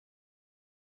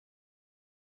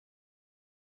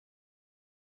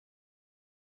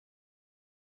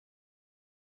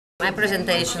My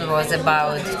presentation was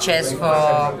about chess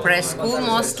for preschool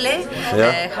mostly,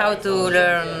 how to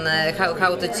learn,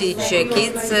 how to teach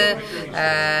kids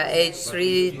age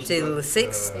 3 till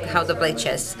 6 how to play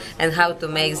chess and how to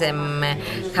make them,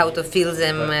 how to feel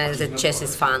them that chess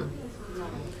is fun.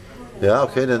 Yeah,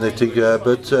 okay, then I think,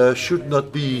 but should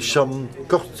not be some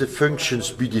cognitive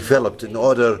functions be developed in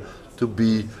order to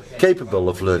be capable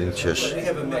of learning chess?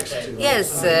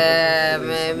 Yes,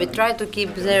 we try to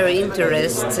keep their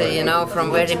interest,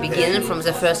 from very beginning, from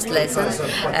the first lesson.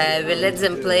 We let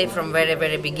them play from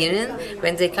very beginning.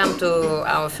 When they come to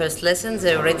our first lesson,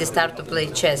 they already start to play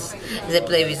chess. They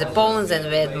play with the pawns and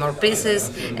we add more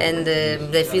pieces, and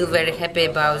they feel very happy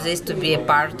about this, to be a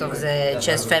part of the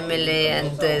chess family,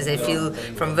 and they feel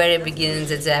from very beginning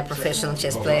that they are professional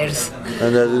chess players.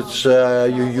 And it's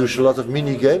you use a lot of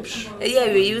mini games?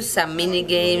 Yeah, we use some mini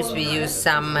games, we use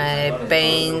some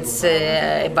paints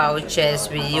about chess,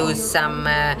 we use some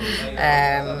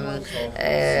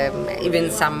even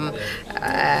some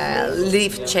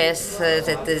leaf chess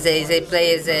that they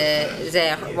play as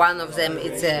one of them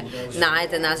it's a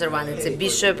knight, another one it's a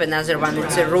bishop, another one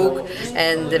it's a rook,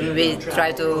 and we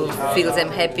try to feel them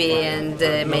happy and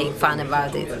make fun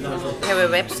about it. We have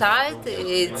a website,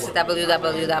 it's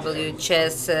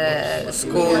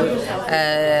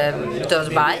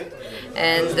www.chessschool.by,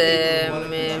 and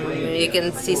you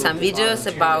can see some videos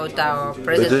about our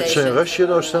presentation. But it's in Russian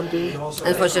or something?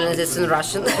 Unfortunately, it's in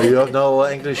Russian. You have no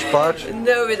English part?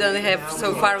 No, we don't have.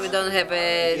 So far, we don't have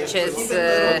a chess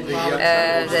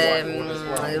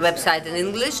website in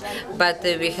English, but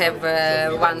we have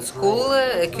one school,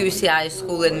 a QCI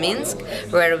school in Minsk,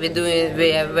 where we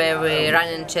run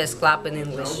a chess club in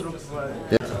English.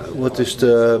 Yeah. What is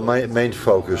the main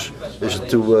focus? Is it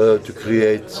to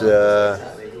create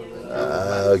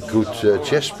good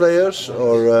chess players,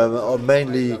 or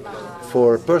mainly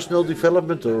for personal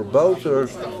development, or both? Or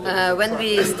when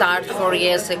we started 4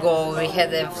 years ago, we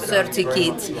had 30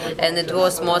 kids, and it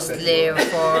was mostly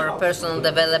for personal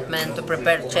development, to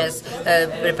prepare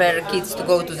prepare kids to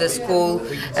go to the school.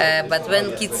 But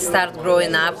when kids start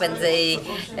growing up and they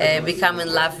become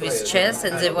in love with chess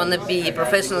and they want to be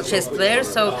professional chess players,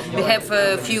 so we have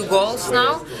a few goals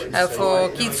now for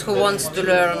kids who wants to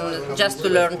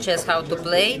learn chess, how to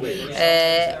play,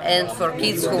 and for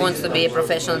kids who wants to be a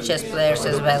professional chess player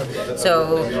as well.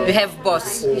 So we have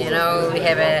both, we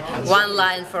have one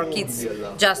line for kids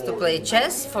just to play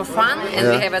chess for fun, and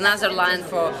we have another line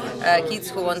for kids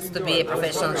who want to be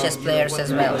professional chess players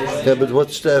as well. Yeah, but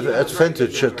what's the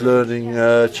advantage at learning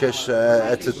chess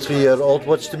at a 3-year-old?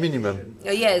 What's the minimum?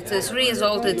 Yeah, at 3 years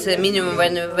old it's a minimum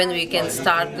when we can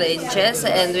start playing chess,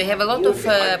 and we have a lot of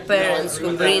parents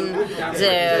who bring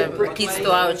their kids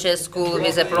to our chess school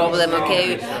with a problem.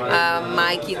 Okay,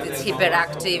 my kid is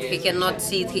hyperactive, he cannot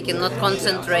sit, he cannot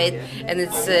concentrate, and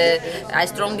it's I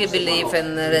strongly believe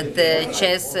in that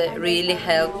chess really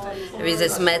helped with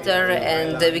this matter,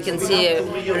 and we can see a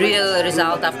real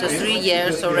result after 3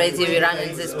 years already. We run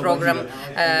in this program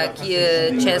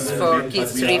chess for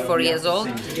kids 3-4 years old.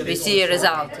 We see a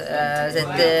result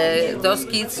that those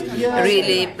kids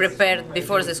really prepared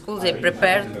before the school. They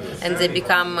prepared and they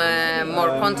become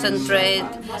more concentrated,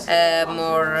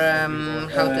 more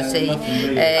how to say,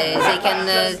 they can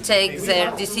take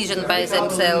their decision by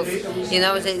themselves.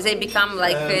 They become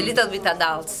like a little bit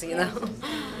adults.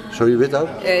 Sorry,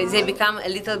 without? They become a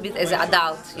little bit as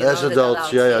adults. As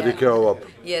adults, yeah, they grow up.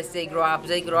 Yes, they grow up.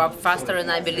 They grow up faster,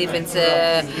 and I believe it's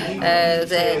the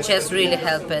chess really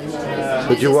helping.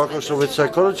 But you work also with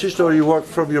psychologists, or you work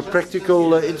from your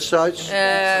practical insights?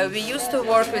 We used to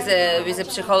work with a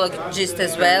psychologist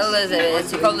as well. The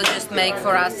psychologist make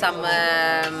for us some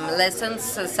lessons,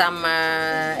 some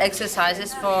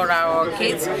exercises for our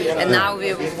kids, and now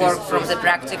we work from the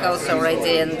practicals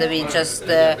already, and we just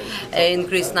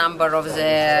increase number of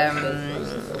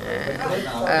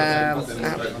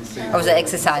the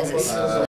exercises.